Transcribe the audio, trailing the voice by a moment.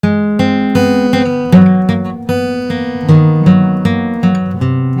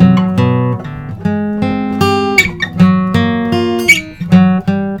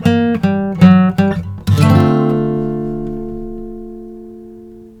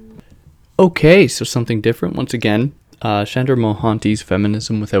Okay, so something different once again. Chandra Mohanty's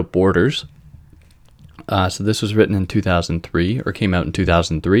Feminism Without Borders. So this was written in 2003, or came out in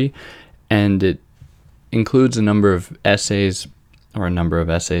 2003, and it includes a number of essays,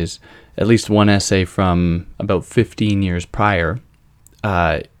 at least one essay from about 15 years prior,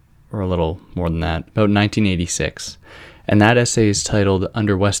 or a little more than that, about 1986. And that essay is titled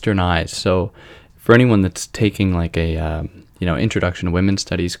Under Western Eyes. So for anyone that's taking like a Introduction to Women's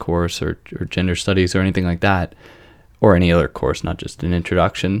Studies course or Gender Studies or anything like that, or any other course, not just an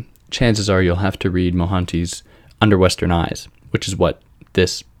introduction, chances are you'll have to read Mohanty's Under Western Eyes, which is what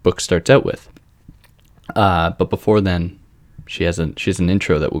this book starts out with. But before then, she has an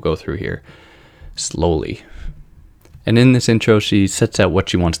intro that we'll go through here slowly. And in this intro, she sets out what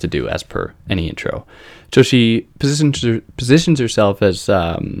she wants to do as per any intro. So she positions herself as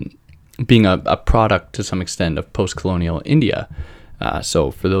being a product to some extent of post-colonial India.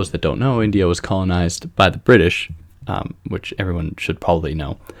 So for those that don't know, India was colonized by the British, which everyone should probably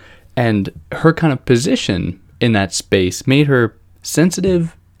know. And her kind of position in that space made her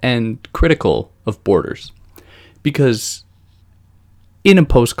sensitive and critical of borders. Because in a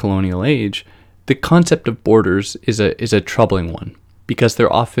post-colonial age, the concept of borders is a troubling one, because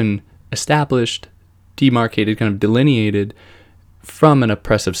they're often established, demarcated, kind of delineated from an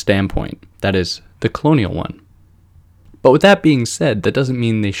oppressive standpoint, that is, the colonial one. But with that being said, that doesn't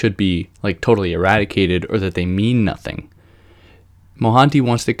mean they should be like totally eradicated or that they mean nothing. Mohanty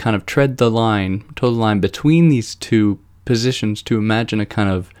wants to kind of toe the line between these two positions to imagine a kind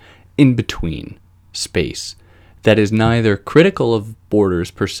of in-between space that is neither critical of borders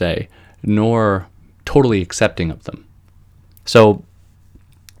per se, nor totally accepting of them. So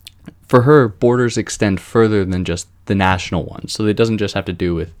for her, borders extend further than just the national ones. So it doesn't just have to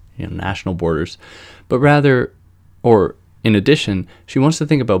do with national borders, but rather, or in addition, she wants to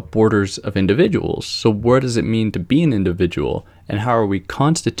think about borders of individuals. So what does it mean to be an individual, and how are we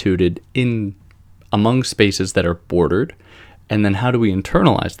constituted among spaces that are bordered, and then how do we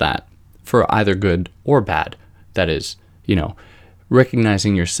internalize that for either good or bad? That is,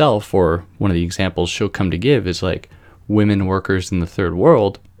 recognizing yourself, or one of the examples she'll come to give is like women workers in the third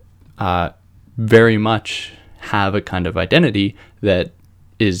world very much have a kind of identity that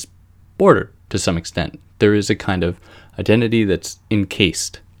is bordered to some extent. There is a kind of identity that's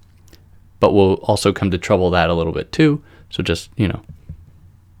encased, but we'll also come to trouble that a little bit too. So just,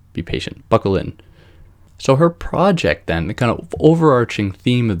 be patient, buckle in. So her project then, the kind of overarching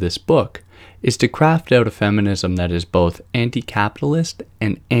theme of this book, is to craft out a feminism that is both anti-capitalist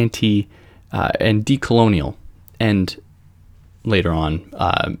and and decolonial. And later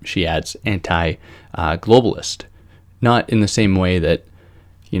on, she adds anti-globalist. Not in the same way that,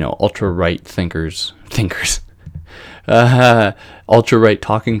 ultra-right thinkers, ultra-right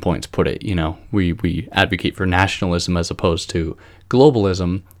talking points put it. We advocate for nationalism as opposed to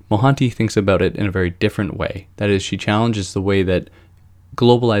globalism. Mohanty thinks about it in a very different way. That is, she challenges the way that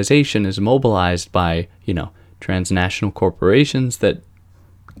globalization is mobilized by, transnational corporations that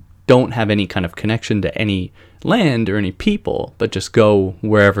don't have any kind of connection to any land or any people, but just go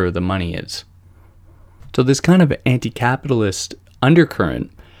wherever the money is. So this kind of anti-capitalist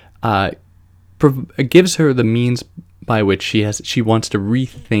undercurrent gives her the means by which she wants to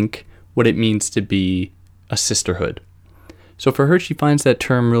rethink what it means to be a sisterhood. So for her, she finds that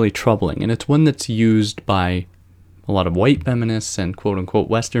term really troubling, and it's one that's used by a lot of white feminists and quote-unquote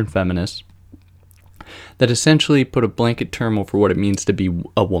Western feminists that essentially put a blanket term over what it means to be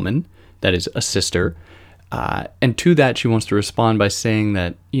a woman, that is, a sister. And to that, she wants to respond by saying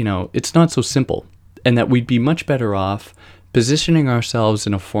that, it's not so simple, and that we'd be much better off positioning ourselves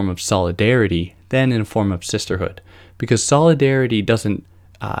in a form of solidarity than in a form of sisterhood. Because solidarity doesn't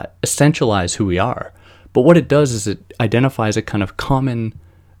essentialize who we are, but what it does is it identifies a kind of common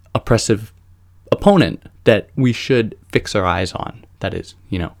oppressive opponent that we should fix our eyes on. That is,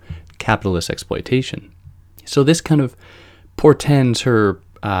 capitalist exploitation. So this kind of portends her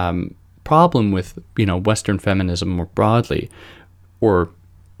problem with, Western feminism more broadly, or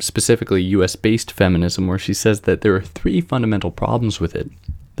specifically US-based feminism, where she says that there are three fundamental problems with it.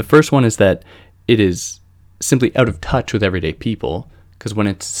 The first one is that it is simply out of touch with everyday people, because when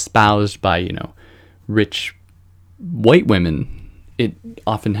it's espoused by, rich white women, it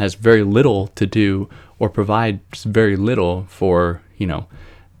often has very little to do or provides very little for,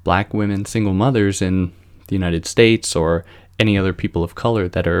 black women, single mothers in the United States or any other people of color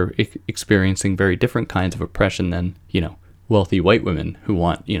that are experiencing very different kinds of oppression than, wealthy white women who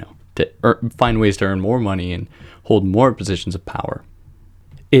want, to find ways to earn more money and hold more positions of power.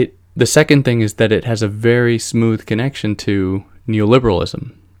 The second thing is that it has a very smooth connection to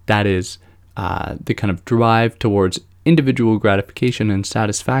neoliberalism, that is the kind of drive towards individual gratification and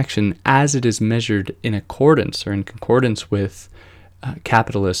satisfaction as it is measured in accordance or in concordance with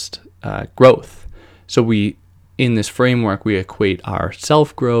capitalist growth. So in this framework, we equate our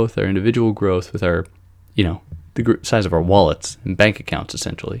self-growth, our individual growth with our, the size of our wallets and bank accounts,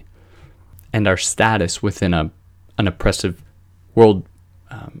 essentially, and our status within an oppressive world,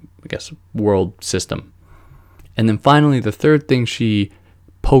 world system. And then finally, the third thing she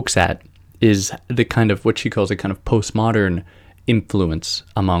pokes at is the kind of what she calls a kind of postmodern influence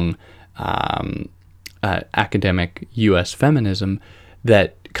among academic U.S. feminism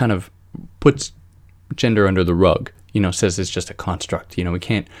that kind of puts gender under the rug, says it's just a construct. We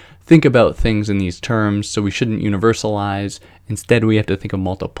can't think about things in these terms, so we shouldn't universalize. Instead, we have to think of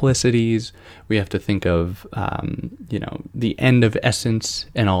multiplicities. We have to think of, the end of essence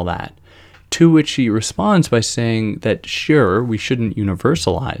and all that. To which she responds by saying that, sure, we shouldn't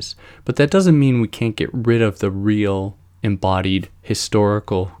universalize, but that doesn't mean we can't get rid of the real, embodied,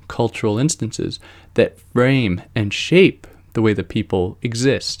 historical, cultural instances that frame and shape the way that people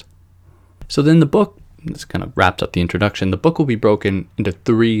exist. So then the book, this kind of wraps up the introduction, the book will be broken into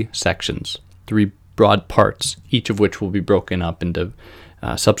 3 sections, 3 broad parts, each of which will be broken up into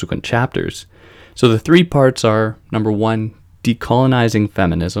subsequent chapters. So the 3 parts are, number 1, decolonizing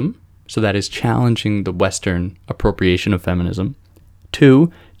feminism. So that is challenging the Western appropriation of feminism. 2,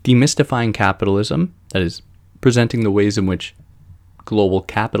 demystifying capitalism. That is presenting the ways in which global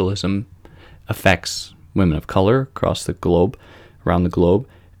capitalism affects women of color across the globe, around the globe.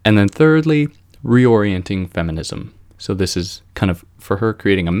 And then thirdly, reorienting feminism. So this is kind of, for her,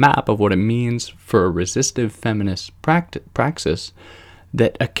 creating a map of what it means for a resistive feminist praxis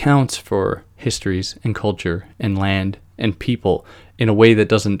that accounts for histories and culture and land and people in a way that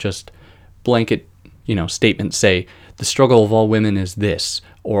doesn't just blanket, statements say the struggle of all women is this,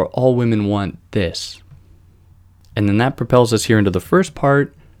 or all women want this. And then that propels us here into the first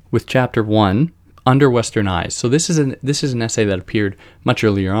part with chapter 1, Under Western Eyes. So this is an essay that appeared much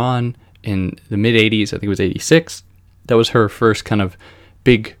earlier on in the mid 80s. I think it was 86. That was her first kind of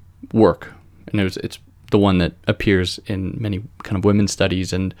big work, and it's the one that appears in many kind of women's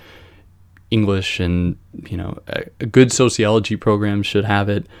studies and English, and a good sociology program should have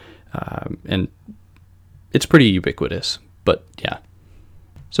it. And it's pretty ubiquitous, but yeah.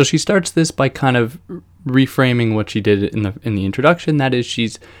 So she starts this by kind of reframing what she did in the introduction. That is,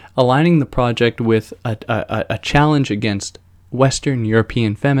 she's aligning the project with a challenge against Western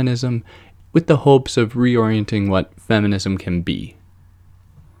European feminism with the hopes of reorienting what feminism can be.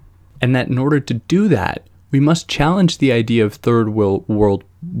 And that in order to do that, we must challenge the idea of third world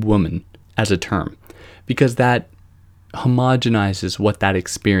woman as a term, because that homogenizes what that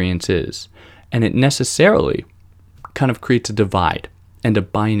experience is, and it necessarily kind of creates a divide and a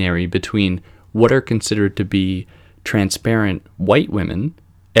binary between what are considered to be transparent white women,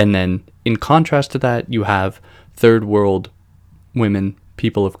 and then in contrast to that you have third world women,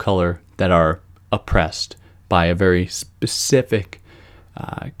 people of color, that are oppressed by a very specific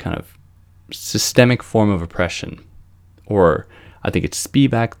kind of systemic form of oppression. Or I think it's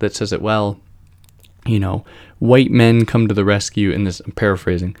Spivak that says it well. White men come to the rescue, in this, I'm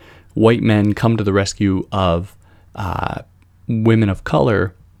paraphrasing, white men come to the rescue of women of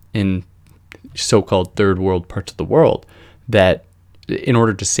color in so-called third world parts of the world, that in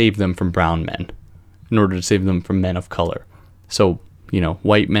order to save them from brown men, in order to save them from men of color. So,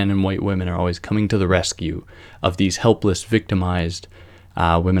 white men and white women are always coming to the rescue of these helpless, victimized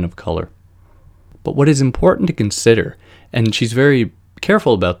women of color. But what is important to consider, and she's very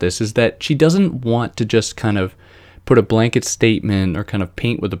careful about this, is that she doesn't want to just kind of put a blanket statement or kind of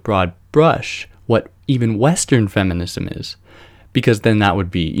paint with a broad brush what even Western feminism is, because then that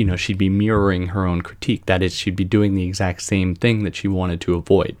would be, she'd be mirroring her own critique. That is, she'd be doing the exact same thing that she wanted to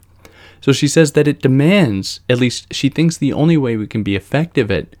avoid. So she says that it demands, at least she thinks the only way we can be effective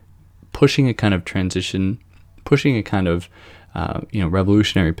at pushing a kind of transition, pushing a kind of,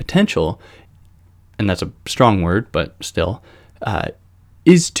 revolutionary potential, and that's a strong word, but still,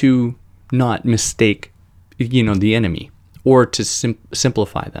 is to not mistake, the enemy, or to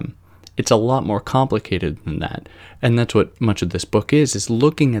simplify them. It's a lot more complicated than that. And that's what much of this book is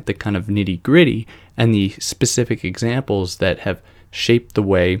looking at the kind of nitty gritty and the specific examples that have shaped the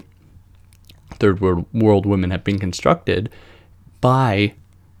way third world women have been constructed by,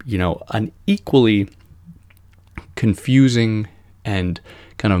 an equally confusing and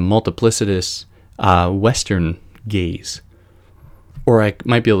kind of multiplicitous Western gaze. Or I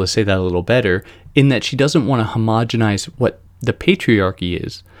might be able to say that a little better, in that she doesn't want to homogenize what the patriarchy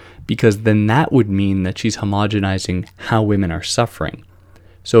is, because then that would mean that she's homogenizing how women are suffering.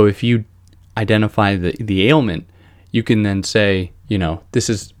 So if you identify the ailment, you can then say, this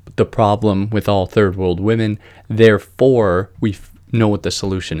is the problem with all third world women, therefore we know what the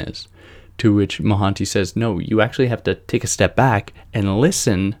solution is. To which Mohanty says, no, you actually have to take a step back and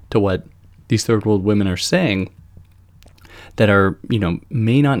listen to what these third world women are saying that are,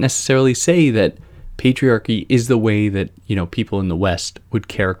 may not necessarily say that patriarchy is the way that, people in the West would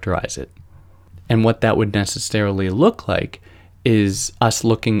characterize it. And what that would necessarily look like is us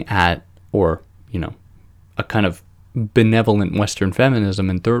looking at, or, a kind of benevolent Western feminism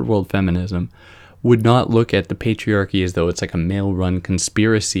and third world feminism would not look at the patriarchy as though it's like a male-run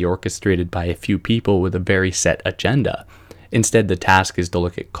conspiracy orchestrated by a few people with a very set agenda. Instead, the task is to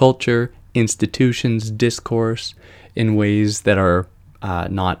look at culture, institutions, discourse in ways that are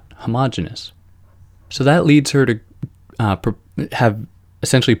not homogenous. So that leads her to have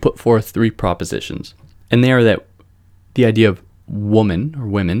essentially put forth 3 propositions. And they are that the idea of woman or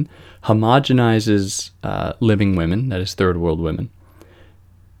women homogenizes living women, that is third world women.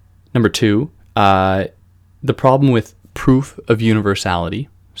 Number 2, the problem with proof of universality.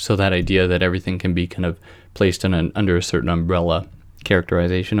 So that idea that everything can be kind of placed under a certain umbrella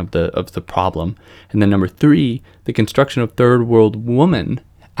characterization of the problem. And then number 3, the construction of third world woman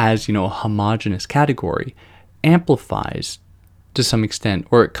as, a homogenous category amplifies to some extent,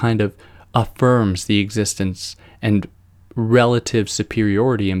 or it kind of affirms the existence and relative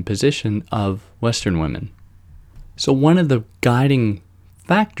superiority in position of Western women. So one of the guiding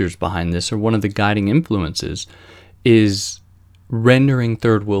factors behind this, or one of the guiding influences, is rendering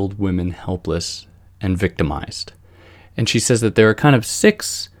third world women helpless and victimized. And she says that there are kind of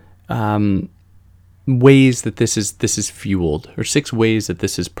 6 ways that this is fueled, or 6 ways that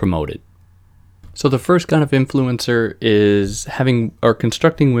this is promoted. So the first kind of influencer is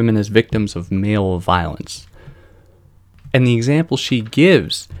constructing women as victims of male violence. And the example she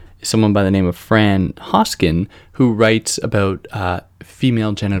gives is someone by the name of Fran Hoskin, who writes about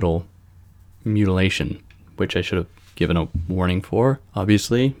female genital mutilation, which I should have given a warning for,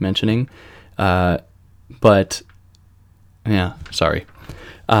 obviously, mentioning. But, yeah, sorry.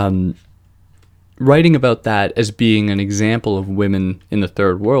 Writing about that as being an example of women in the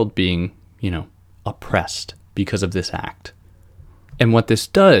third world being, oppressed because of this act. And what this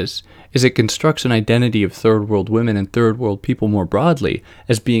does is it constructs an identity of third world women and third world people more broadly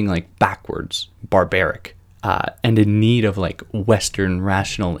as being like backwards, barbaric, and in need of like Western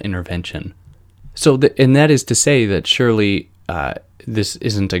rational intervention. So, and that is to say that surely this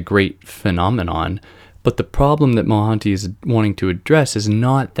isn't a great phenomenon, but the problem that Mohanty is wanting to address is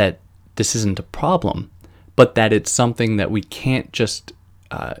not that this isn't a problem, but that it's something that we can't just,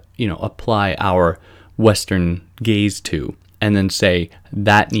 apply our Western gaze to and then say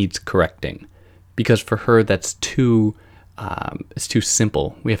that needs correcting, because for her that's it's too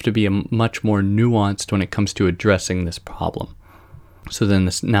simple. We have to be much more nuanced when it comes to addressing this problem. So then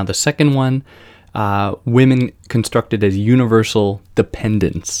now the second one, women constructed as universal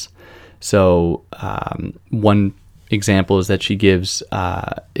dependents. So one example is that she gives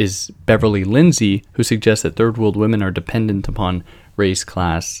is Beverly Lindsay, who suggests that third world women are dependent upon race,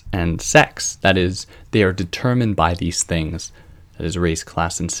 class, and sex. That is, they are determined by these things, that is race,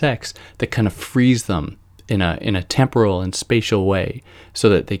 class, and sex, that kind of frees them in a temporal and spatial way, so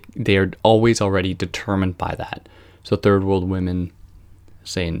that they are always already determined by that. So third world women,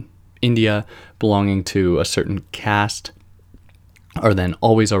 say in India, belonging to a certain caste, are then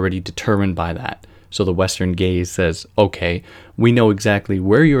always already determined by that. So the Western gaze says, okay, we know exactly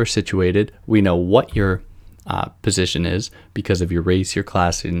where you're situated, we know what your position is because of your race, your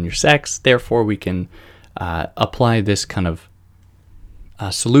class, and your sex, therefore we can apply this kind of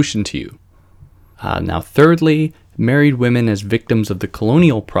solution to you. Now thirdly, married women as victims of the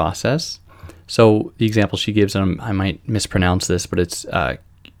colonial process. So the example she gives, and I might mispronounce this, but it's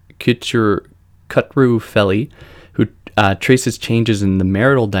Kutru Feli, who traces changes in the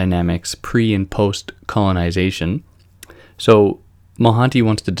marital dynamics pre and post colonization. So Mohanty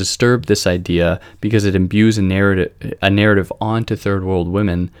wants to disturb this idea because it imbues a narrative onto third world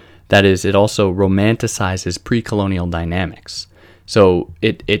women. That is, it also romanticizes pre-colonial dynamics. So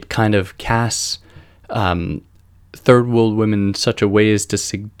it kind of casts third world women in such a way as to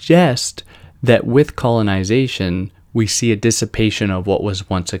suggest that with colonization, we see a dissipation of what was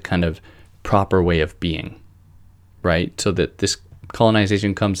once a kind of proper way of being, right? So that this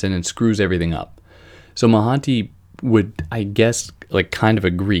colonization comes in and screws everything up. So Mohanty would, I guess, like kind of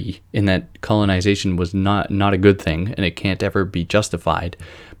agree in that colonization was not a good thing and it can't ever be justified.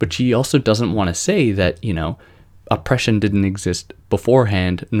 But she also doesn't want to say that, oppression didn't exist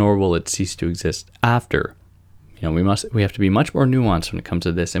beforehand, nor will it cease to exist after, we have to be much more nuanced when it comes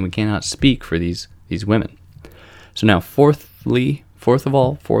to this, and we cannot speak for these women. So now, fourthly,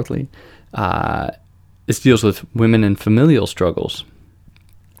 this deals with women and familial struggles.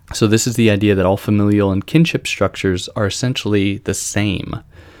 So this is the idea that all familial and kinship structures are essentially the same,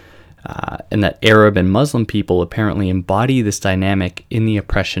 and that Arab and Muslim people apparently embody this dynamic in the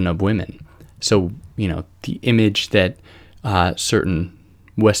oppression of women. So, the image that certain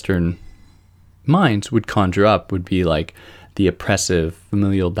Western minds would conjure up would be like the oppressive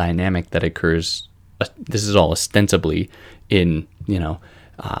familial dynamic that occurs. This is all ostensibly in,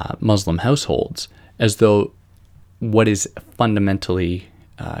 Muslim households, as though what is fundamentally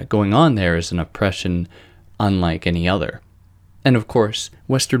going on there is an oppression unlike any other. And of course,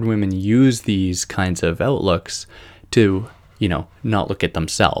 Western women use these kinds of outlooks to, not look at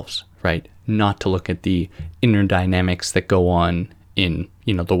themselves, right? Not to look at the inner dynamics that go on in,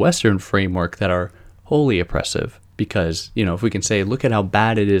 the Western framework that are wholly oppressive. Because, if we can say, look at how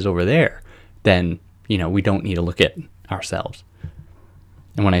bad it is over there, then, we don't need to look at ourselves.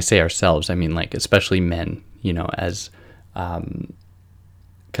 And when I say ourselves, I mean, like, especially men, as kind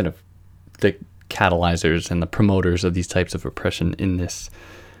of the catalyzers and the promoters of these types of oppression in this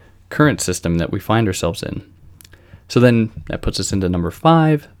current system that we find ourselves in. So then that puts us into number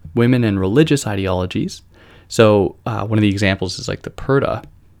 5, women and religious ideologies. So one of the examples is like the purdah,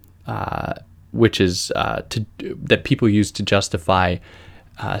 which is that people use to justify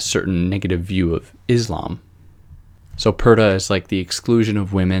a certain negative view of Islam. So purdah is like the exclusion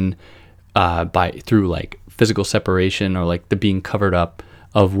of women through like physical separation, or like the being covered up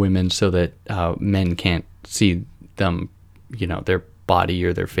of women so that men can't see them, their body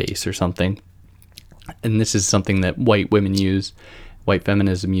or their face or something. And this is something that white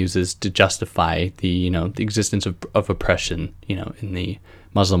feminism uses to justify the existence of oppression, in the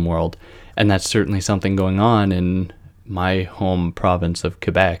Muslim world. And that's certainly something going on in my home province of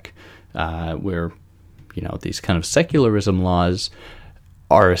Quebec, where, these kind of secularism laws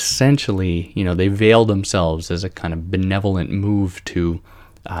are essentially, they veil themselves as a kind of benevolent move to,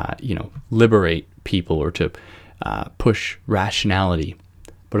 liberate people or to push rationality.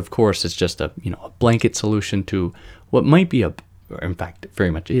 But of course, it's just a blanket solution to what might be in fact,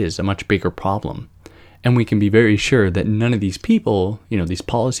 very much is a much bigger problem. And we can be very sure that none of these people, these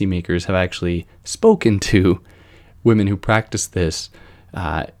policymakers, have actually spoken to women who practice this,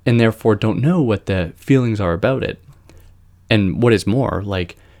 and therefore don't know what the feelings are about it. And what is more,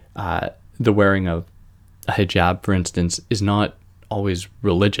 like the wearing of a hijab, for instance, is not always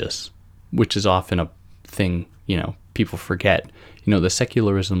religious, which is often a thing, people forget. The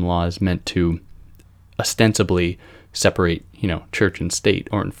secularism law is meant to ostensibly separate, church and state,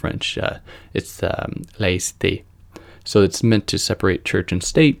 or in French, it's laïcité. So it's meant to separate church and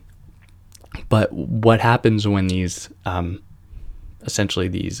state. But what happens when these, essentially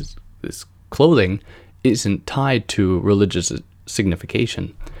this clothing isn't tied to religious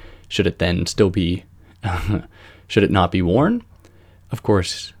signification? Should it then still be, should it not be worn? Of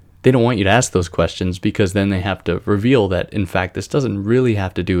course, they don't want you to ask those questions, because then they have to reveal that, in fact, this doesn't really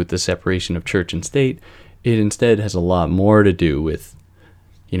have to do with the separation of church and state. It instead has a lot more to do with,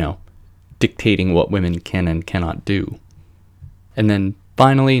 dictating what women can and cannot do. And then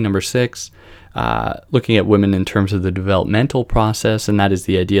finally, number 6, looking at women in terms of the developmental process, and that is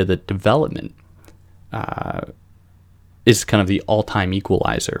the idea that development is kind of the all-time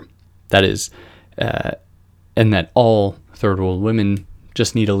equalizer. That is, and that all third world women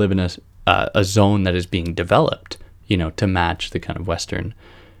just need to live in a zone that is being developed, to match the kind of Western,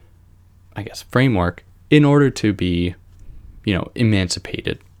 framework in order to be,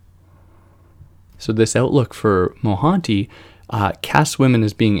 emancipated. So this outlook for Mohanty casts women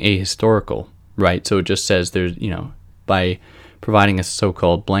as being ahistorical, right? So it just says there's, by providing a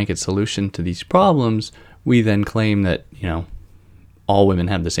so-called blanket solution to these problems, we then claim that, all women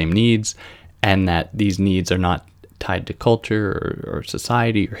have the same needs, and that these needs are not tied to culture or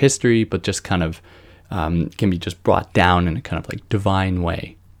society or history, but just kind of can be just brought down in a kind of like divine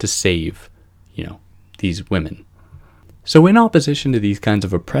way to save, these women. So in opposition to these kinds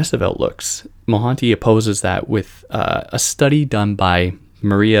of oppressive outlooks, Mohanty opposes that with a study done by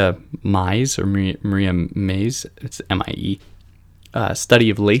Maria Mies, it's M-I-E, a study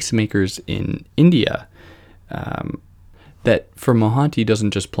of lace makers in India, that for Mohanty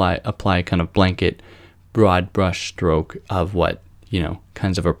doesn't just apply a kind of blanket broad brush stroke of what,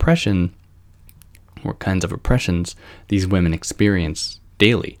 kinds of oppression or kinds of oppressions these women experience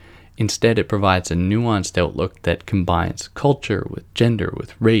daily. Instead, it provides a nuanced outlook that combines culture with gender,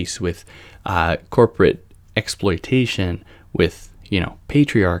 with race, with corporate exploitation, with,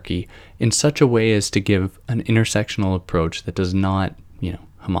 patriarchy in such a way as to give an intersectional approach that does not,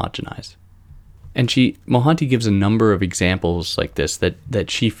 homogenize. And Mohanty gives a number of examples like this that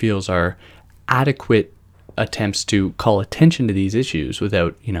she feels are adequate attempts to call attention to these issues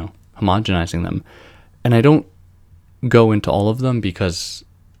without, homogenizing them. And I don't go into all of them because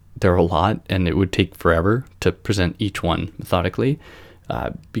there are a lot and it would take forever to present each one methodically,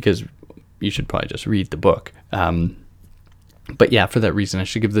 because you should probably just read the book. But yeah, for that reason, I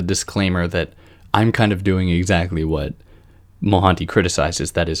should give the disclaimer that I'm kind of doing exactly what Mohanty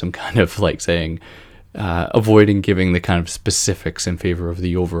criticizes. That is, I'm kind of like saying, avoiding giving the kind of specifics in favor of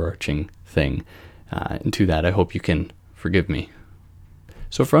the overarching thing. And to that, I hope you can forgive me.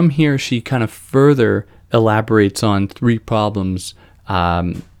 So from here, she kind of further elaborates on three problems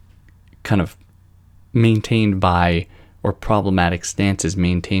kind of maintained by, or problematic stances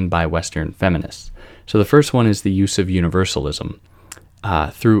maintained by Western feminists. So the first one is the use of universalism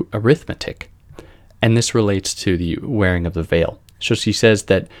through arithmetic. And this relates to the wearing of the veil. So she says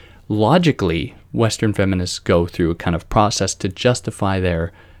that logically, Western feminists go through a kind of process to justify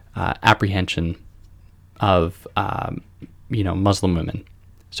their apprehension of, Muslim women.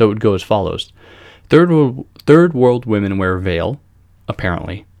 So it would go as follows. Third world women wear a veil,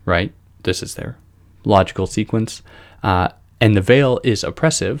 apparently, right? This is their logical sequence. And the veil is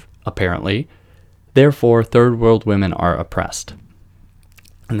oppressive, apparently. Therefore, third world women are oppressed.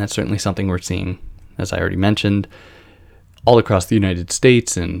 And that's certainly something we're seeing, as I already mentioned, all across the United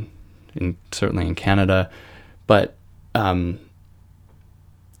States and certainly in Canada. But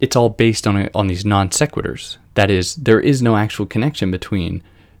it's all based on these non sequiturs. That is, there is no actual connection between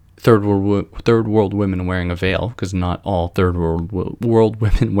third world women wearing a veil, because not all third world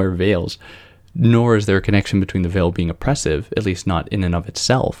women wear veils, nor is there a connection between the veil being oppressive, at least not in and of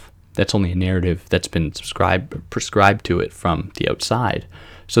itself. That's only a narrative that's been prescribed to it from the outside.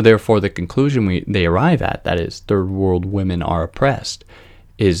 So therefore, the conclusion they arrive at, that is, third world women are oppressed,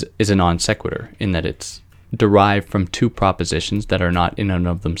 is a non sequitur, in that it's derived from two propositions that are not in and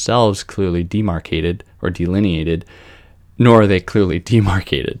of themselves clearly demarcated or delineated, nor are they clearly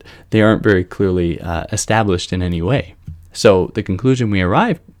demarcated. They aren't very clearly established in any way. So the conclusion we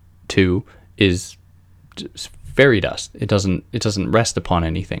arrive to is just fairy dust. It doesn't rest upon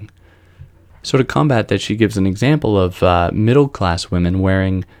anything. So to combat that, she gives an example of middle-class women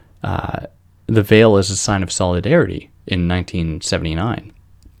wearing the veil as a sign of solidarity in 1979.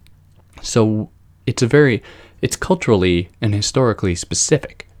 So it's culturally and historically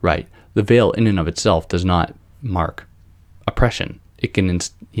specific, right? The veil in and of itself does not mark oppression. It can,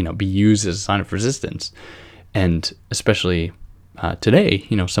 be used as a sign of resistance. And especially today,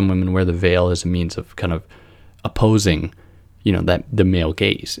 some women wear the veil as a means of kind of opposing that the male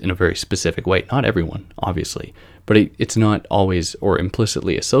gaze in a very specific way. Not everyone, obviously, but it's not always or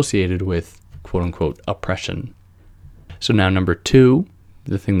implicitly associated with quote unquote oppression. So now number two,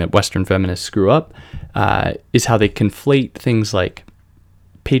 the thing that Western feminists screw up, is how they conflate things like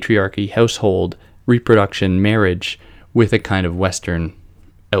patriarchy, household, reproduction, marriage with a kind of Western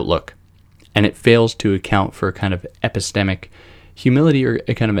outlook. And it fails to account for a kind of epistemic humility, or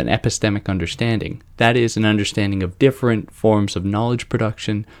a kind of an epistemic understanding. That is, an understanding of different forms of knowledge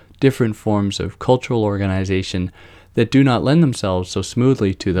production, different forms of cultural organization that do not lend themselves so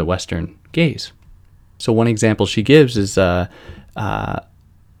smoothly to the Western gaze. So one example she gives is Latin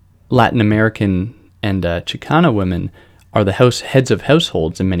American and Chicana women are the heads of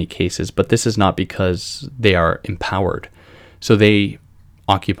households in many cases, but this is not because they are empowered. So they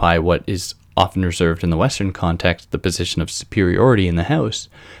occupy what is often reserved in the Western context, the position of superiority in the house,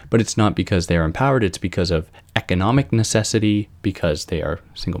 but it's not because they are empowered, it's because of economic necessity, because they are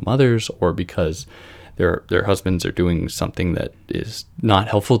single mothers, or because their husbands are doing something that is not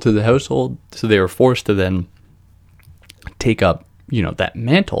helpful to the household, so they are forced to then take up, that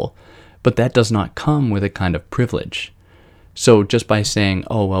mantle, but that does not come with a kind of privilege. So just by saying,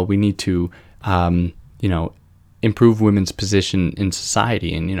 oh, well, we need to, improve women's position in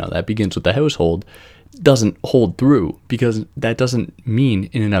society, and that begins with the household, doesn't hold through, because that doesn't mean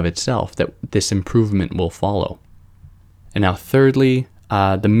in and of itself that this improvement will follow. And now thirdly,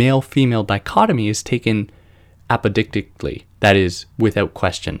 the male-female dichotomy is taken apodictically, that is, without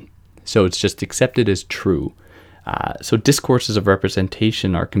question. So it's just accepted as true. So discourses of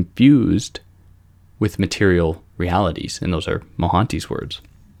representation are confused with material realities, and those are Mohanty's words.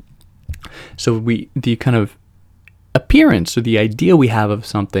 So the kind of appearance, or the idea we have of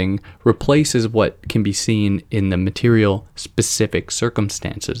something, replaces what can be seen in the material specific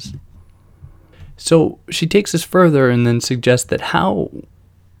circumstances. So she takes this further and then suggests that how,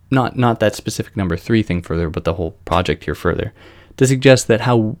 not that specific number three thing further, but the whole project here further, to suggest that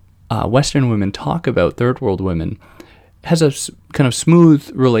how Western women talk about third world women has a kind of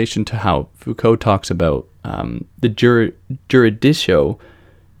smooth relation to how Foucault talks about the juridicio.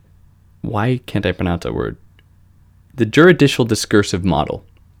 Why can't I pronounce that word? The juridical discursive model.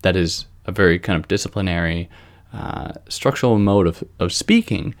 That is a very kind of disciplinary, structural mode of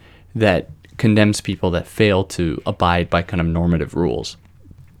speaking that condemns people that fail to abide by kind of normative rules.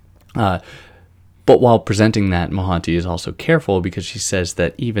 But while presenting that, Mohanty is also careful because she says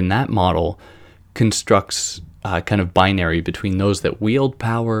that even that model constructs kind of binary between those that wield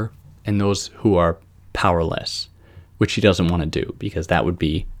power and those who are powerless, which she doesn't want to do because that would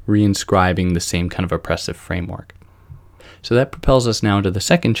be reinscribing the same kind of oppressive framework. So that propels us now to the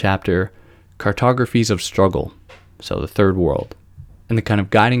second chapter, Cartographies of Struggle, so the third world. And the kind of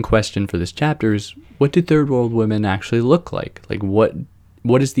guiding question for this chapter is, what do third world women actually look like? Like what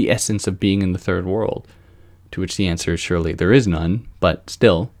is the essence of being in the third world? To which the answer is surely there is none, but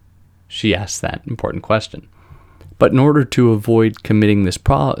still, she asks that important question. But in order to avoid committing this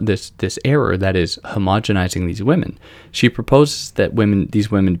error, that is homogenizing these women, she proposes that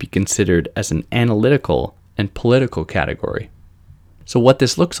these women be considered as an analytical and political category. So what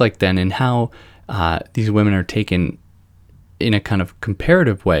this looks like then, and how these women are taken in a kind of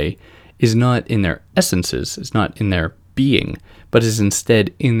comparative way, is not in their essences, it's not in their being, but is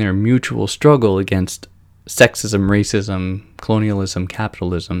instead in their mutual struggle against sexism, racism, colonialism,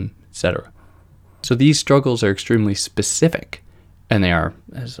 capitalism, etc. So these struggles are extremely specific, and they are,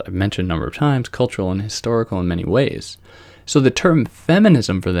 as I've mentioned a number of times, cultural and historical in many ways. So the term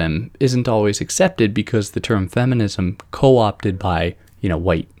feminism for them isn't always accepted because the term feminism, co-opted by,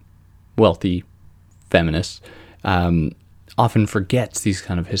 white, wealthy feminists, often forgets these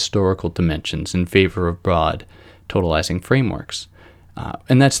kind of historical dimensions in favor of broad, totalizing frameworks.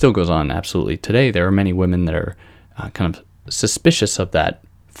 And that still goes on absolutely today. There are many women that are kind of suspicious of that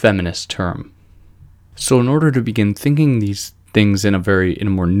feminist term. So in order to begin thinking these things in a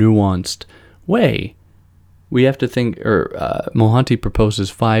more nuanced way, we have to think, Mohanty proposes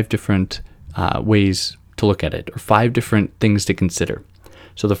 5 different ways to look at it, or 5 different things to consider.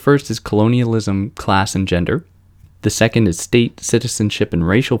 So the first is colonialism, class, and gender. The second is state, citizenship, and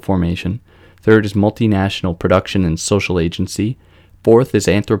racial formation. Third is multinational production and social agency. Fourth is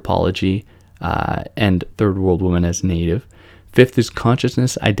anthropology and third world women as native. Fifth is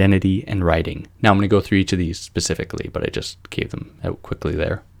consciousness, identity, and writing. Now I'm going to go through each of these specifically, but I just gave them out quickly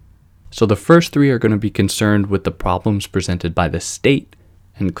there. So the first 3 are going to be concerned with the problems presented by the state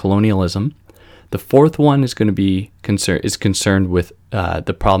and colonialism. The fourth one is going to be concerned with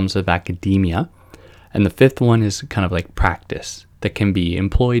the problems of academia. And the fifth one is kind of like practice that can be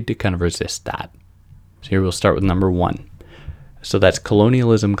employed to kind of resist that. So here we'll start with number 1. So that's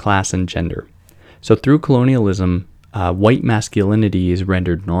colonialism, class, and gender. So through colonialism, white masculinity is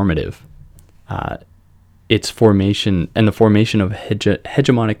rendered normative. Its formation and the formation of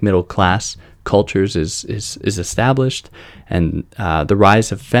hegemonic middle class cultures is established, and the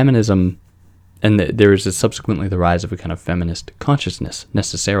rise of feminism, and there is subsequently the rise of a kind of feminist consciousness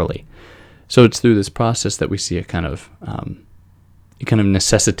necessarily. So it's through this process that we see a kind of it kind of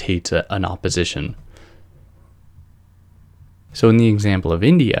necessitates an opposition. So in the example of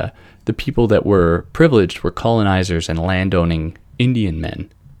India, the people that were privileged were colonizers and landowning Indian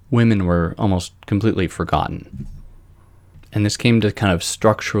men. Women were almost completely forgotten. And this came to kind of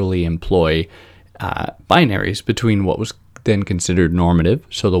structurally employ binaries between what was then considered normative,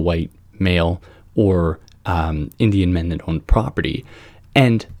 so the white male or Indian men that owned property,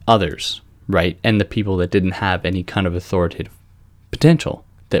 and others, right? And the people that didn't have any kind of authoritative potential,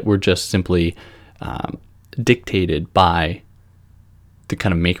 that were just simply dictated by the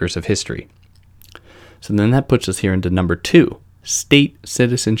kind of makers of history. So then that puts us here into number 2, state,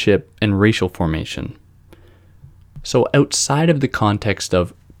 citizenship, and racial formation. So outside of the context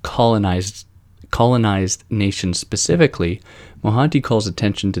of colonized nations specifically, Mohanty calls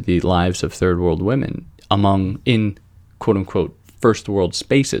attention to the lives of third world women in quote-unquote first world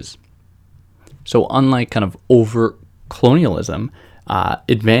spaces. So unlike kind of overt colonialism,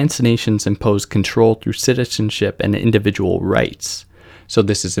 advanced nations impose control through citizenship and individual rights. So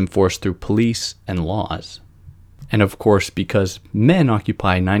this is enforced through police and laws. And of course, because men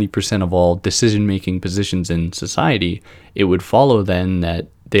occupy 90% of all decision-making positions in society, it would follow then that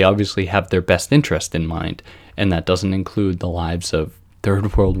they obviously have their best interest in mind, and that doesn't include the lives of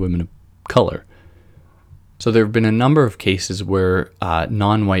third world women of color. So there have been a number of cases where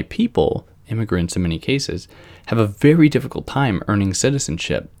non-white people, immigrants in many cases, have a very difficult time earning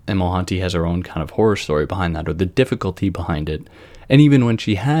citizenship, and Mohanty has her own kind of horror story behind that, or the difficulty behind it. And even when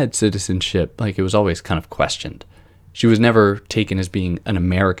she had citizenship, it was always kind of questioned. She was never taken as being an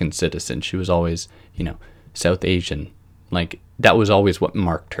American citizen. She was always, South Asian. Like, that was always what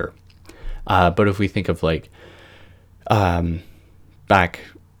marked her. But if we think of like back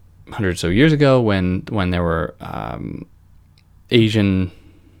 100 or so years ago when there were Asian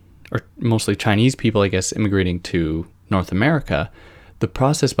or mostly Chinese people, I guess, immigrating to North America, the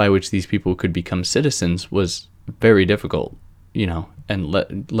process by which these people could become citizens was very difficult, and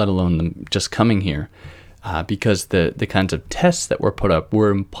let alone them just coming here, because the kinds of tests that were put up were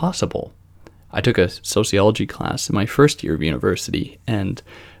impossible. I took a sociology class in my first year of university, and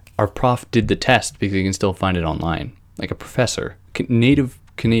our prof did the test because you can still find it online. Like a professor,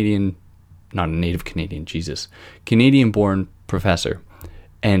 Canadian-born professor,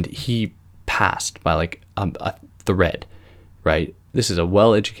 and he passed by like a thread, right? This is a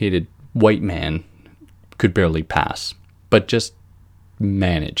well-educated white man, could barely pass, but just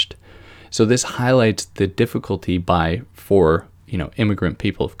managed. So this highlights the difficulty for immigrant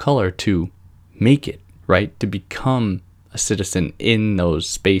people of color to make it, right? To become a citizen in those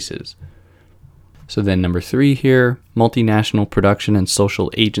spaces. So then number 3 here, multinational production and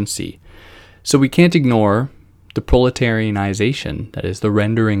social agency. So we can't ignore the proletarianization, that is the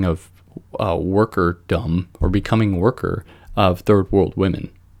rendering of workerdom or becoming worker of third world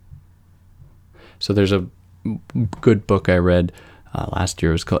women. So there's a good book I read last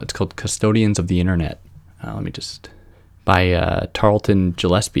year. It's called Custodians of the Internet. By Tarleton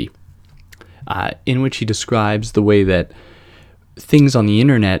Gillespie, in which he describes the way that things on the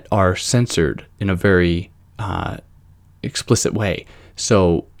internet are censored in a very explicit way.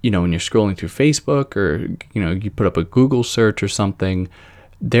 So, when you're scrolling through Facebook or, you put up a Google search or something,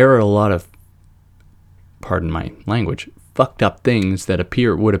 there are a lot of, pardon my language, fucked up things that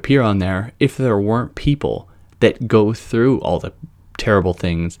would appear on there if there weren't people that go through all the terrible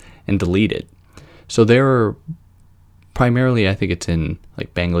things and delete it. So there are primarily, I think it's in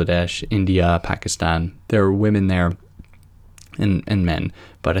like Bangladesh, India, Pakistan, there are women there and men,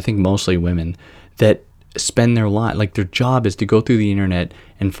 but I think mostly women that spend their life, like their job is to go through the internet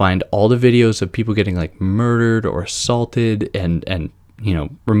and find all the videos of people getting like murdered or assaulted and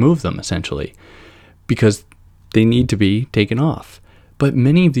remove them essentially because they need to be taken off. But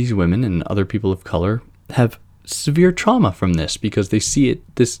many of these women and other people of color have severe trauma from this because they see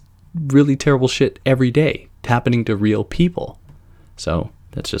this really terrible shit every day happening to real people. So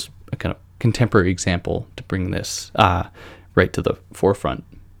that's just a kind of contemporary example to bring this right to the forefront.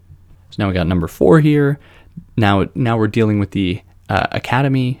 So now we got number 4 here. Now we're dealing with the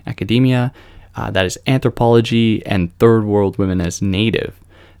academia, that is anthropology and third world women as native.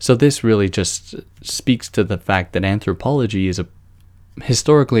 So this really just speaks to the fact that anthropology is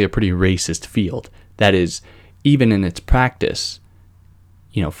historically a pretty racist field. That is, even in its practice,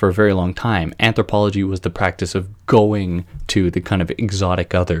 for a very long time, anthropology was the practice of going to the kind of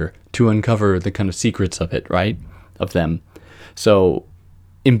exotic other to uncover the kind of secrets of it, right? Of them. So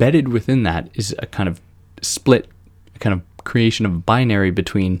embedded within that is a kind of split, a kind of creation of a binary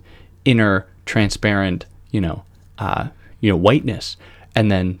between inner, transparent, whiteness, and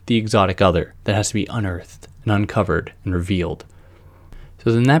then the exotic other that has to be unearthed and uncovered and revealed.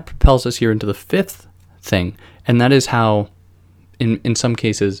 So then that propels us here into the 5th thing, and that is how, in some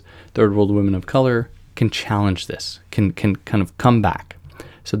cases, third world women of color can challenge this, can kind of come back.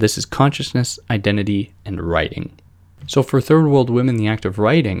 So this is consciousness, identity, and writing. So for third world women, the act of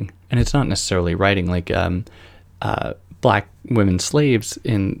writing, and it's not necessarily writing like black women slaves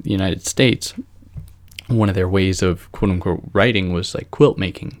in the United States, one of their ways of quote-unquote writing was like quilt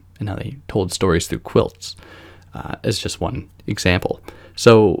making, and how they told stories through quilts, as just one example.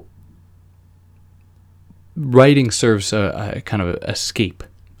 So writing serves a kind of escape,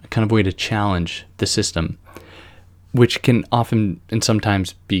 a kind of way to challenge the system, which can often and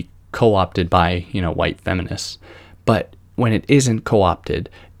sometimes be co-opted by, white feminists. But when it isn't co-opted,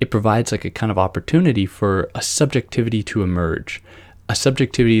 it provides like a kind of opportunity for a subjectivity to emerge, a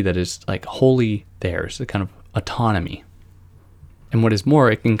subjectivity that is like wholly theirs, a kind of autonomy. And what is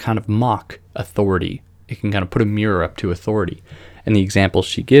more, it can kind of mock authority. It can kind of put a mirror up to authority. And the example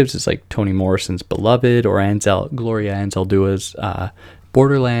she gives is like Toni Morrison's Beloved or Gloria Anzaldua's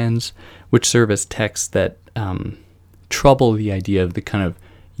Borderlands, which serve as texts that trouble the idea of the kind of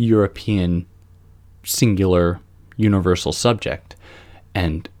European singular universal subject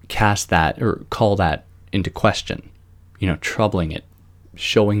and cast that or call that into question, troubling it,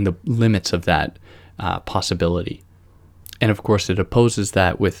 showing the limits of that possibility. And of course, it opposes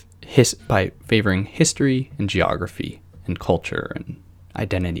that with by favoring history and geography and culture and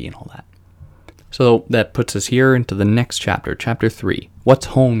identity and all that. So that puts us here into the next chapter, chapter 3. What's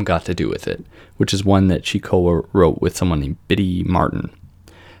home got to do with it? Which is one that she co-wrote with someone named Biddy Martin.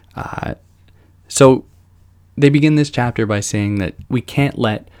 So they begin this chapter by saying that we can't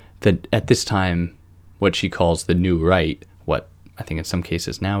let at this time, what she calls the new right, what I think in some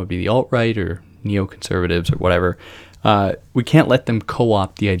cases now would be the alt-right or neoconservatives or whatever, we can't let them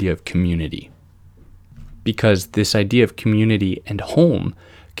co-opt the idea of community. Because this idea of community and home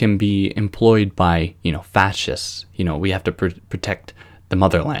can be employed by, fascists. We have to protect the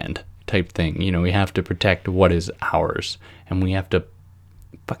motherland type thing. We have to protect what is ours, and we have to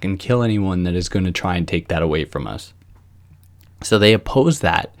fucking kill anyone that is going to try and take that away from us. So they oppose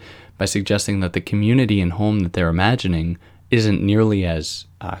that by suggesting that the community and home that they're imagining isn't nearly as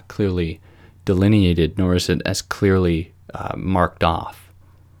clearly delineated, nor is it as clearly marked off.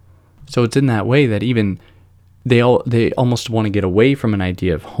 So it's in that way that even they almost want to get away from an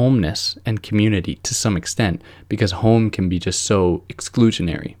idea of homeness and community to some extent, because home can be just so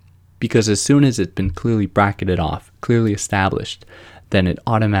exclusionary. Because as soon as it's been clearly bracketed off, clearly established, then it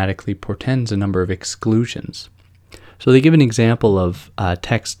automatically portends a number of exclusions. So they give an example of a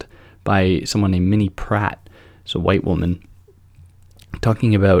text by someone named Minnie Pratt, it's a white woman,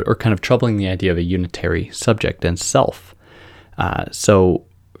 talking about or kind of troubling the idea of a unitary subject and self. So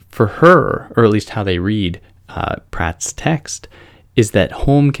for her, or at least how they read Pratt's text, is that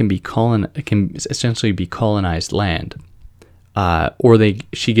home can essentially be colonized land,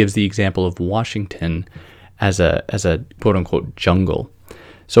 she gives the example of Washington as a quote unquote jungle.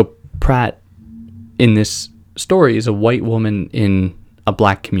 So Pratt in this story is a white woman in a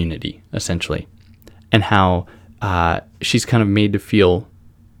black community essentially, and how she's kind of made to feel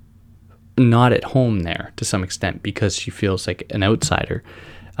not at home there to some extent because she feels like an outsider.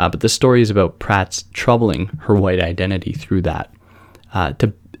 But the story is about Pratt's troubling her white identity through that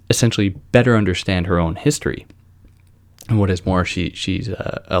to essentially better understand her own history. And what is more, she's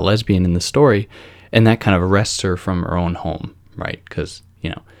a lesbian in the story, and that kind of arrests her from her own home, right? Because,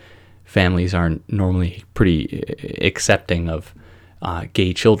 families aren't normally pretty accepting of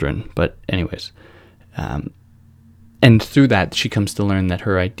gay children. But anyways, and through that, she comes to learn that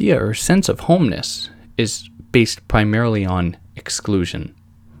her idea or sense of homeness is based primarily on exclusion.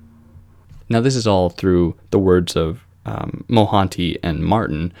 Now, this is all through the words of Mohanty and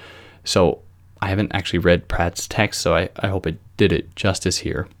Martin, so I haven't actually read Pratt's text, so I hope it did it justice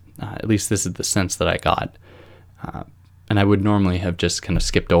here. At least this is the sense that I got. And I would normally have just kind of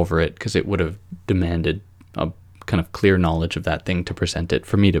skipped over it because it would have demanded a kind of clear knowledge of that thing to present it,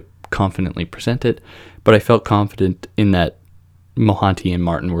 for me to confidently present it. But I felt confident in that Mohanty and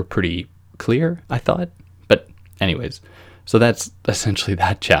Martin were pretty clear, I thought. But anyways, so that's essentially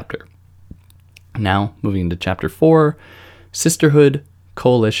that chapter. Now, moving into chapter 4, Sisterhood,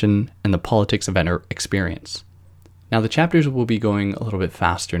 Coalition, and the Politics of Experience. Now, the chapters will be going a little bit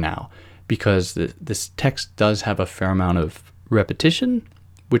faster now because this text does have a fair amount of repetition,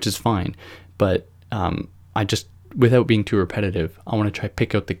 which is fine. But I just, without being too repetitive, I want to try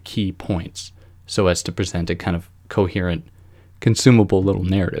pick out the key points so as to present a kind of coherent, consumable little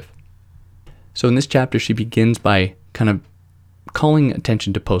narrative. So in this chapter, she begins by kind of calling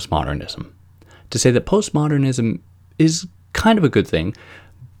attention to postmodernism, to say that postmodernism is kind of a good thing,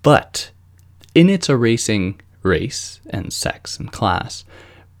 but in its erasing race and sex and class,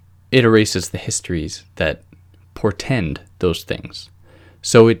 it erases the histories that portend those things.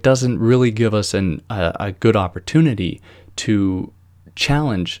 So it doesn't really give us a good opportunity to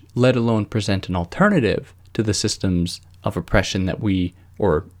challenge, let alone present an alternative to the systems of oppression that we,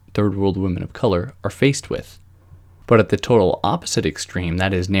 or third world women of color, are faced with. But at the total opposite extreme,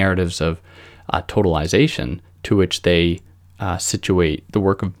 that is narratives of totalization, to which they situate the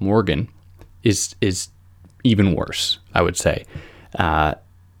work of Morgan, is even worse, I would say.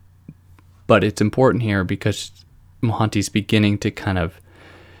 But it's important here because Mohanty's beginning to kind of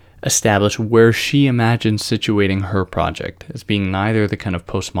establish where she imagines situating her project as being neither the kind of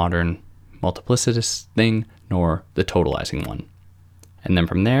postmodern multiplicitous thing nor the totalizing one. And then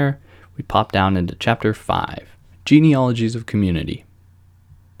from there, we pop down into chapter 5, Genealogies of Community.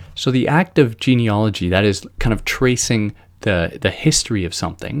 So the act of genealogy, that is kind of tracing the history of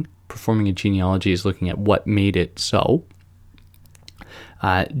something. Performing a genealogy is looking at what made it so.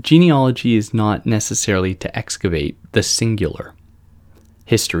 Genealogy is not necessarily to excavate the singular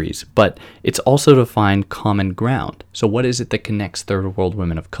histories, but it's also to find common ground. So what is it that connects third world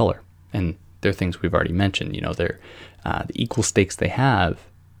women of color? And they're things we've already mentioned. They're the equal stakes they have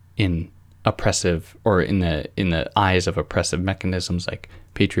in oppressive, or in the eyes of oppressive mechanisms like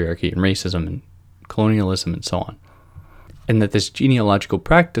patriarchy and racism and colonialism and so on. And that this genealogical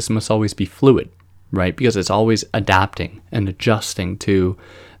practice must always be fluid. right? Because it's always adapting and adjusting to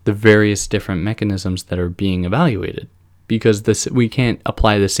the various different mechanisms that are being evaluated. Because we can't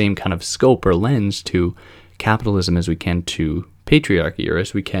apply the same kind of scope or lens to capitalism as we can to patriarchy or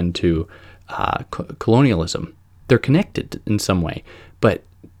as we can to colonialism. They're connected in some way, but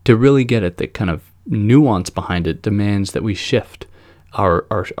to really get at the kind of nuance behind it demands that we shift our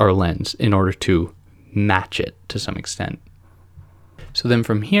lens in order to match it to some extent. So then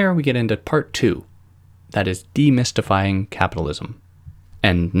from here we get into part 2, that is demystifying capitalism.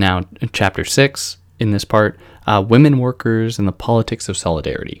 And now in chapter 6 in this part, women workers and the politics of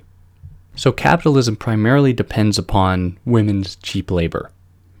solidarity. So capitalism primarily depends upon women's cheap labor,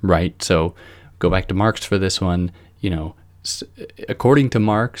 right? So go back to Marx for this one. According to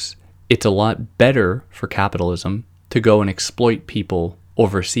Marx, it's a lot better for capitalism to go and exploit people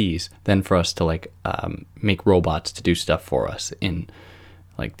overseas than for us to make robots to do stuff for us in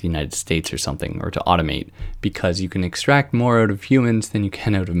like the United States or something, or to automate, because you can extract more out of humans than you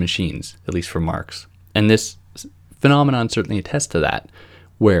can out of machines, at least for Marx. And this phenomenon certainly attests to that,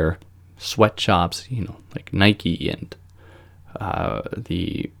 where sweatshops, like Nike and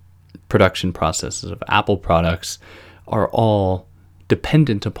the production processes of Apple products are all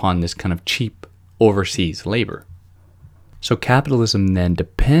dependent upon this kind of cheap overseas labor. So capitalism then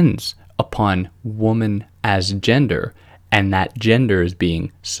depends upon woman as gender, and that gender is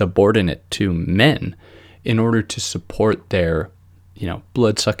being subordinate to men in order to support their,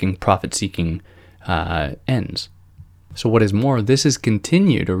 blood-sucking, profit-seeking ends. So what is more, this is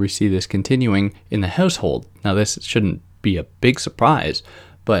continued, or we see this continuing in the household. Now this shouldn't be a big surprise,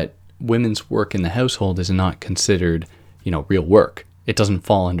 but women's work in the household is not considered, real work. It doesn't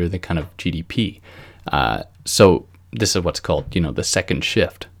fall under the kind of GDP. So this is what's called, the second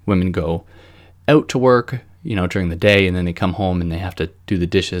shift. Women go out to work, during the day, and then they come home and they have to do the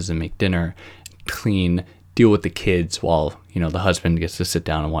dishes and make dinner, clean, deal with the kids while, the husband gets to sit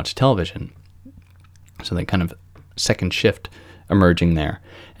down and watch television. So that kind of second shift emerging there,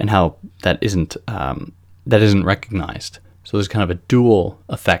 and how that isn't recognized. So there's kind of a dual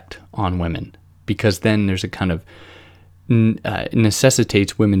effect on women, because then there's a kind of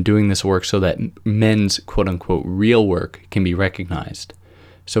necessitates women doing this work so that men's quote-unquote real work can be recognized.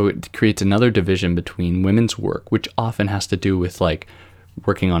 So it creates another division between women's work, which often has to do with like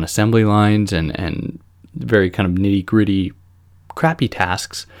working on assembly lines and very kind of nitty-gritty crappy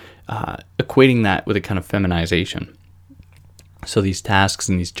tasks, equating that with a kind of feminization. So these tasks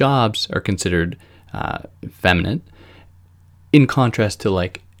and these jobs are considered feminine, in contrast to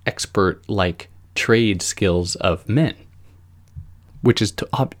like expert like trade skills of men, which is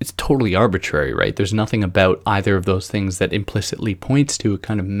it's totally arbitrary, right? There's nothing about either of those things that implicitly points to a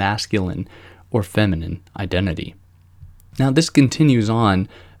kind of masculine or feminine identity. Now this continues on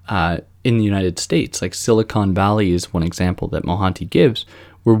in the United States. Like Silicon Valley is one example that Mohanty gives,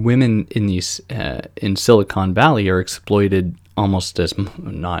 where women in Silicon Valley are exploited almost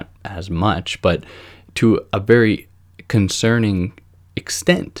not as much, but to a very concerning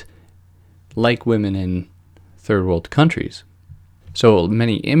extent, like women in third world countries. So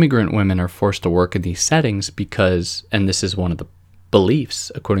many immigrant women are forced to work in these settings because, and this is one of the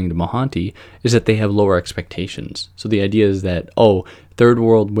beliefs, according to Mohanty, is that they have lower expectations. So the idea is that, third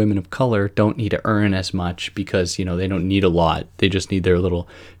world women of color don't need to earn as much because, they don't need a lot. They just need their little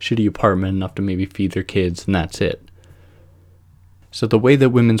shitty apartment, enough to maybe feed their kids, and that's it. So the way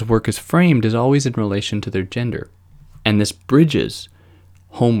that women's work is framed is always in relation to their gender. And this bridges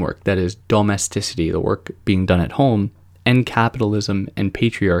homework, that is domesticity, the work being done at home, and capitalism and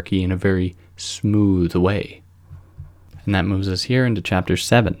patriarchy in a very smooth way. And that moves us here into chapter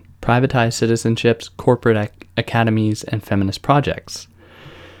 7, privatized citizenships, corporate academies, and feminist projects.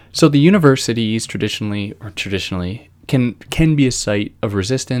 So the universities traditionally can be a site of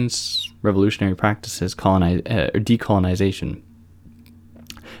resistance, revolutionary practices, decolonization.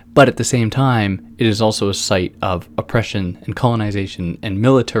 But at the same time, it is also a site of oppression and colonization and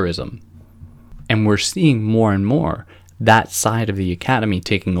militarism. And we're seeing more and more that side of the academy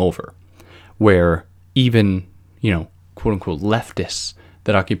taking over, where even, quote-unquote leftists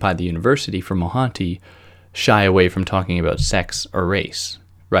that occupy the university for Mohanty shy away from talking about sex or race,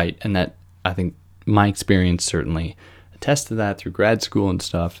 right? And that, I think, my experience certainly attests to that through grad school and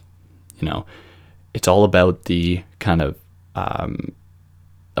stuff. It's all about the kind of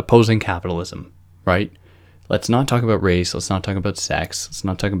opposing capitalism, right? Let's not talk about race. Let's not talk about sex. Let's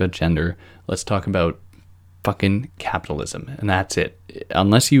not talk about gender. Let's talk about fucking capitalism. And that's it.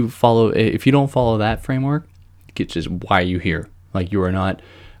 If you don't follow that framework, it's just, why are you here? Like, you are not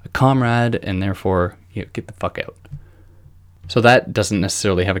a comrade, and therefore, get the fuck out. So that doesn't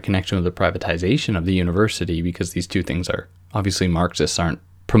necessarily have a connection with the privatization of the university, because these two things are obviously, Marxists aren't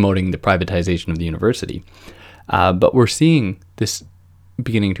promoting the privatization of the university. But we're seeing this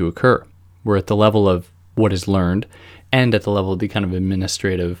beginning to occur. We're at the level of what is learned, and at the level of the kind of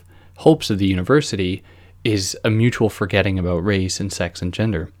administrative hopes of the university is a mutual forgetting about race and sex and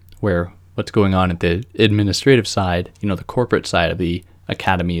gender, where what's going on at the administrative side, the corporate side of the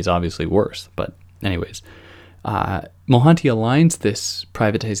academy is obviously worse. But anyways, Mohanty aligns this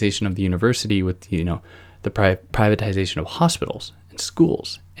privatization of the university with, the privatization of hospitals and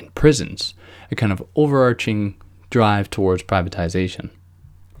schools and prisons, a kind of overarching drive towards privatization.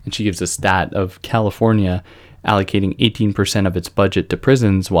 And she gives a stat of California allocating 18% of its budget to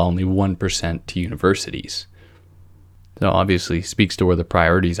prisons while only 1% to universities. So obviously speaks to where the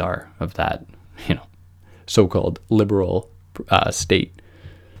priorities are of that, so-called liberal state.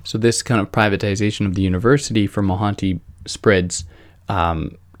 So this kind of privatization of the university for Mohanty spreads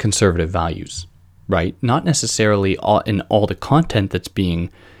conservative values, right? Not necessarily in all the content that's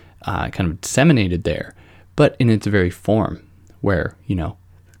being kind of disseminated there, but in its very form, where,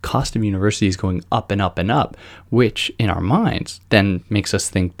 cost of university is going up and up and up, which in our minds then makes us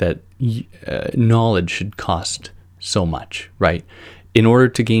think that knowledge should cost so much, right? In order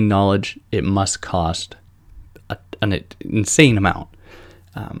to gain knowledge, it must cost an insane amount,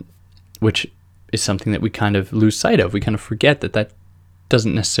 which is something that we kind of lose sight of. We kind of forget that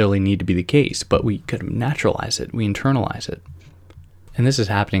doesn't necessarily need to be the case, but we kind of naturalize it, we internalize it. And this is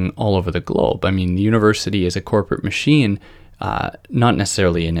happening all over the globe. I mean, the university is a corporate machine, not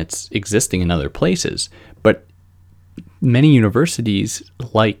necessarily in its existing in other places, but many universities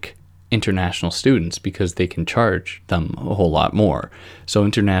like international students because they can charge them a whole lot more. So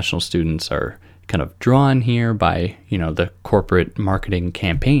international students are kind of drawn here by, the corporate marketing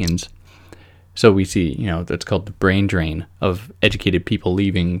campaigns. So we see, that's called the brain drain of educated people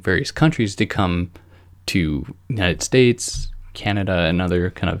leaving various countries to come to the United States, Canada, and other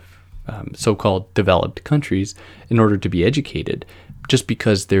kind of so-called developed countries in order to be educated, just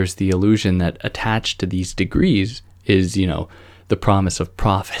because there's the illusion that attached to these degrees is, the promise of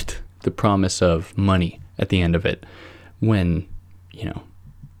profit, the promise of money at the end of it, when,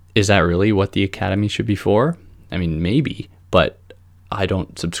 is that really what the academy should be for? I mean, maybe, but I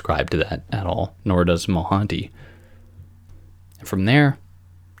don't subscribe to that at all, nor does Mohanty. And from there,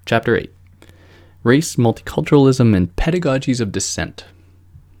 Chapter 8, Race, Multiculturalism, and Pedagogies of Dissent.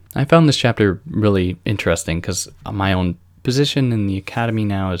 I found this chapter really interesting because my own position in the academy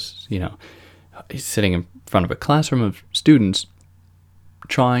now is, sitting in front of a classroom of students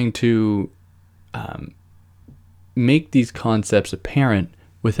trying to make these concepts apparent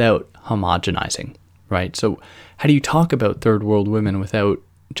without homogenizing, right? So how do you talk about third world women without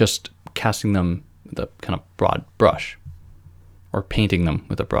just casting them with a kind of broad brush or painting them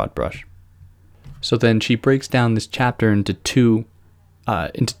with a broad brush? So then she breaks down this chapter into two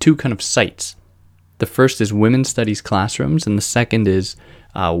kind of sites. The first is women's studies classrooms, and the second is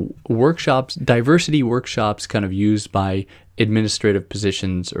workshops, diversity workshops kind of used by administrative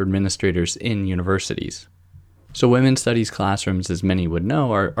positions or administrators in universities. So women's studies classrooms, as many would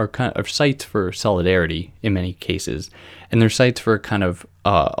know, are kind of sites for solidarity in many cases, and they're sites for kind of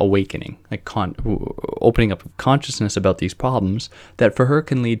awakening, like opening up of consciousness about these problems that for her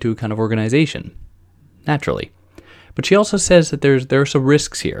can lead to a kind of organization, naturally. But she also says that there are some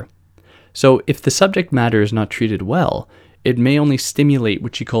risks here. So if the subject matter is not treated well, it may only stimulate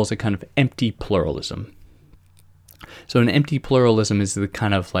what she calls a kind of empty pluralism. So an empty pluralism is the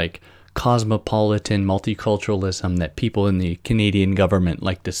kind of like cosmopolitan multiculturalism that people in the Canadian government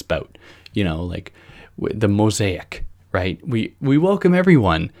like to spout, like the mosaic, right? We welcome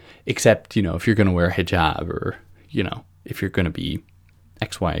everyone except, if you're going to wear a hijab or, if you're going to be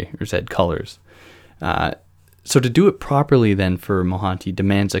X, Y, or Z colors. So to do it properly then for Mohanty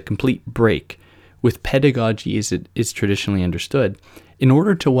demands a complete break with pedagogy as it is traditionally understood in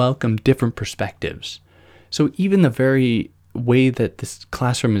order to welcome different perspectives. So even the very way that this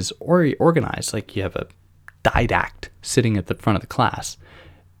classroom is organized, like you have a didact sitting at the front of the class,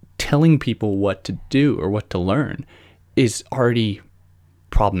 telling people what to do or what to learn is already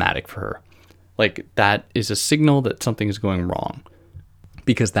problematic for her. Like that is a signal that something is going wrong,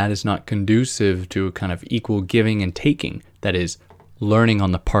 because that is not conducive to a kind of equal giving and taking, that is learning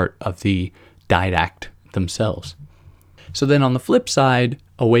on the part of the didact themselves. So then on the flip side,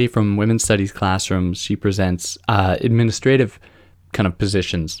 away from women's studies classrooms, she presents administrative kind of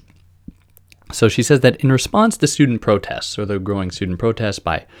positions. So she says that in response to student protests, or the growing student protests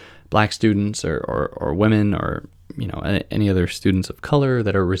by Black students or women or any other students of color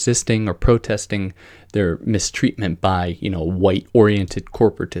that are resisting or protesting their mistreatment by, white-oriented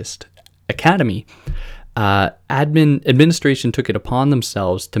corporatist academy, administration took it upon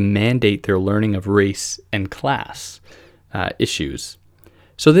themselves to mandate their learning of race and class issues.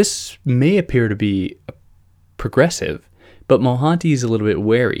 So this may appear to be progressive, but Mohanty is a little bit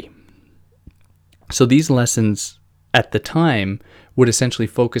wary. So these lessons at the time would essentially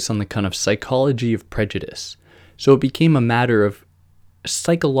focus on the kind of psychology of prejudice. So it became a matter of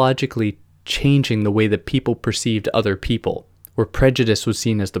psychologically changing the way that people perceived other people, where prejudice was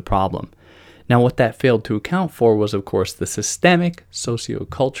seen as the problem. Now, what that failed to account for was, of course, the systemic,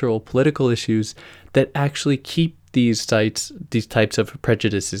 sociocultural, political issues that actually keep these types of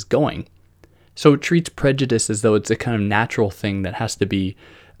prejudices going. So it treats prejudice as though it's a kind of natural thing that has to be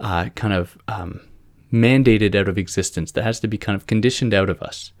mandated out of existence, that has to be kind of conditioned out of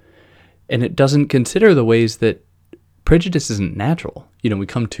us. And it doesn't consider the ways that prejudice isn't natural. We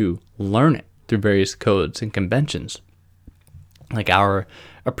come to learn it through various codes and conventions. Like our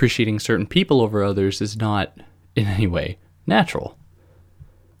appreciating certain people over others is not in any way natural.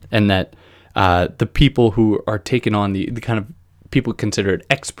 And that the people who are taken on the kind of people considered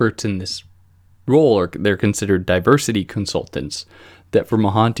experts in this role, or they're considered diversity consultants, that for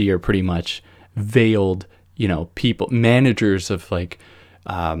Mohanty are pretty much veiled, people, managers of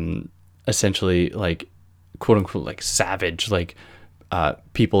essentially quote unquote savage,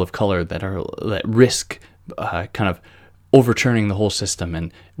 people of color that risk kind of overturning the whole system,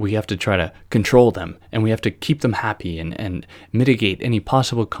 and we have to try to control them, and we have to keep them happy and mitigate any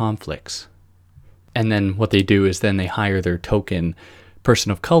possible conflicts. And then what they do is then they hire their token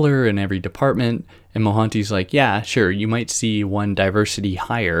person of color in every department, and Mohanty's like, yeah, sure, you might see one diversity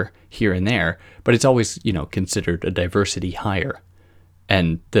hire here and there, but it's always, considered a diversity hire.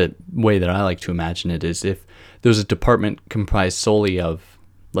 And the way that I like to imagine it is if there was a department comprised solely of,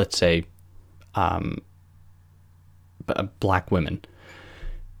 let's say, black women,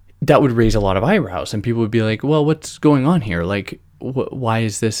 that would raise a lot of eyebrows, and people would be like, well, what's going on here? Why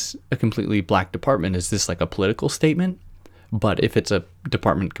is this a completely black department? Is this like a political statement? But if it's a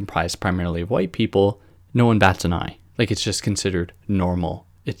department comprised primarily of white people, no one bats an eye. It's just considered normal.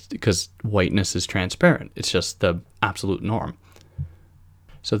 It's because whiteness is transparent. It's just the absolute norm.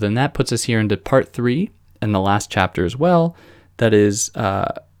 So then that puts us here into part 3 and the last chapter as well. That is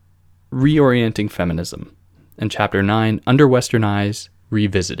reorienting feminism. And chapter 9, Under Western Eyes,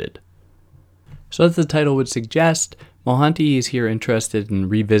 Revisited. So as the title would suggest, Mohanty is here interested in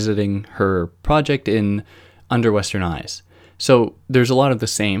revisiting her project in Under Western Eyes. So there's a lot of the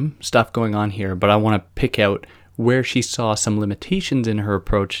same stuff going on here, but I want to pick out where she saw some limitations in her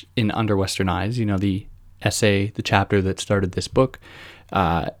approach in Under Western Eyes, the essay, the chapter that started this book,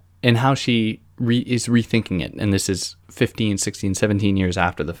 and how she is rethinking it. And this is 15, 16, 17 years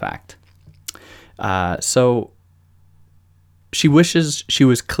after the fact. So she wishes she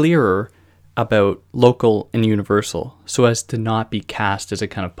was clearer about local and universal so as to not be cast as a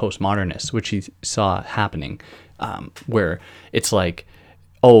kind of postmodernist, which she saw happening, where it's like,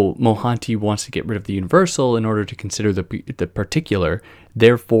 oh, Mohanty wants to get rid of the universal in order to consider the particular,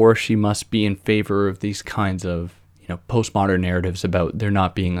 therefore she must be in favor of these kinds of postmodern narratives about there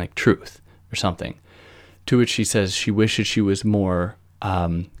not being truth or something. To which she says she wishes she was more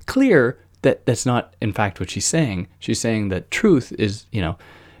clear that that's not in fact what she's saying. She's saying that truth is,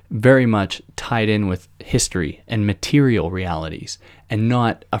 very much tied in with history and material realities, and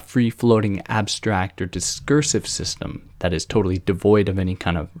not a free-floating abstract or discursive system that is totally devoid of any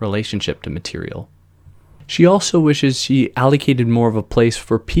kind of relationship to material. She also wishes she allocated more of a place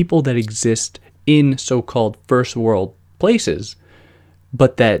for people that exist in so-called first world places,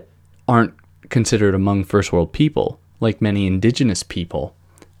 but that aren't considered among first world people, like many indigenous people.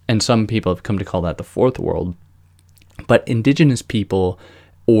 And some people have come to call that the fourth world. But indigenous people,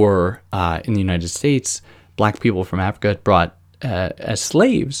 or in the United States, black people from Africa brought as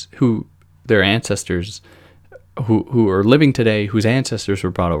slaves, who their ancestors, who are living today, whose ancestors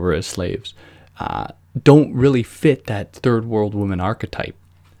were brought over as slaves, don't really fit that third world woman archetype.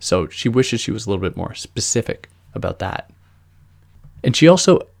 So she wishes she was a little bit more specific about that. And she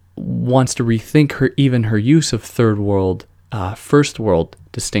also wants to rethink her use of third world, first world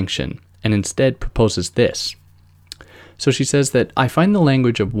distinction, and instead proposes this. So she says that I find the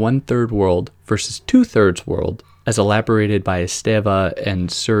language of 1/3 world versus 2/3 world, as elaborated by Esteva and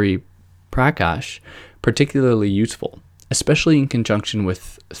Suri Prakash, particularly useful, especially in conjunction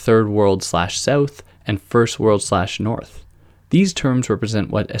with third world /south and first world /north. These terms represent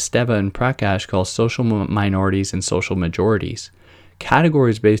what Esteva and Prakash call social minorities and social majorities.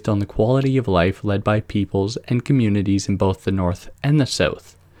 categories based on the quality of life led by peoples and communities in both the North and the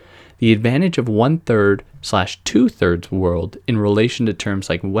South. The advantage of 1/3 / 2/3 world in relation to terms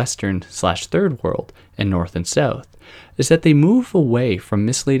like Western / Third World and North and South is that they move away from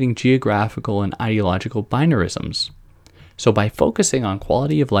misleading geographical and ideological binarisms. So by focusing on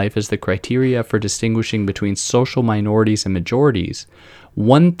quality of life as the criteria for distinguishing between social minorities and majorities,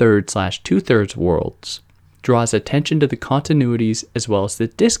 1/3 / 2/3 worlds draws attention to the continuities as well as the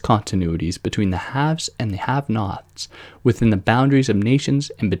discontinuities between the haves and the have-nots within the boundaries of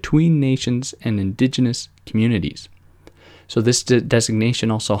nations and between nations and indigenous communities. So this designation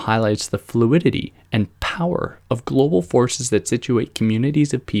also highlights the fluidity and power of global forces that situate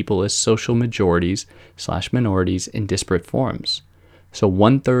communities of people as social majorities / minorities in disparate forms. So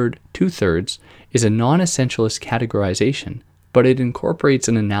 1/3, 2/3 is a non-essentialist categorization, but it incorporates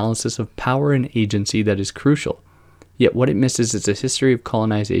an analysis of power and agency that is crucial. Yet what it misses is a history of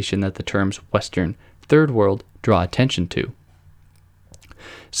colonization that the terms Western, Third World draw attention to.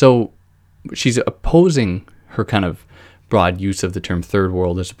 So she's opposing her kind of broad use of the term Third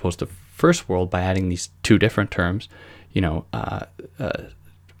World as opposed to First World by adding these two different terms,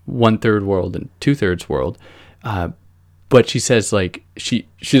 1/3 world and 2/3 world. But she says like she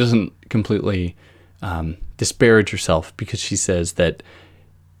doesn't completely disparage herself, because she says that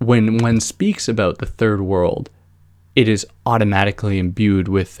when one speaks about the Third World, it is automatically imbued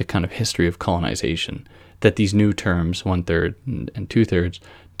with the kind of history of colonization that these new terms, 1/3 and 2/3,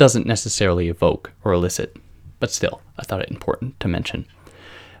 doesn't necessarily evoke or elicit. But still, I thought it important to mention.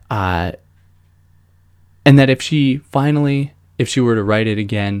 And that if she were to write it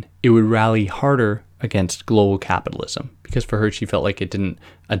again, it would rally harder against global capitalism, because for her, she felt like it didn't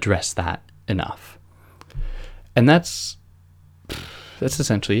address that enough. And that's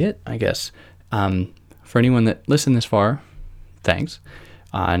essentially it, I guess. For anyone that listened this far, thanks.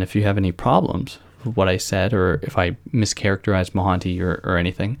 And if you have any problems with what I said, or if I mischaracterized Mohanty or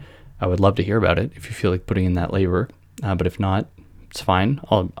anything, I would love to hear about it if you feel like putting in that labor. But if not, it's fine.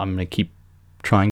 I'm going to keep trying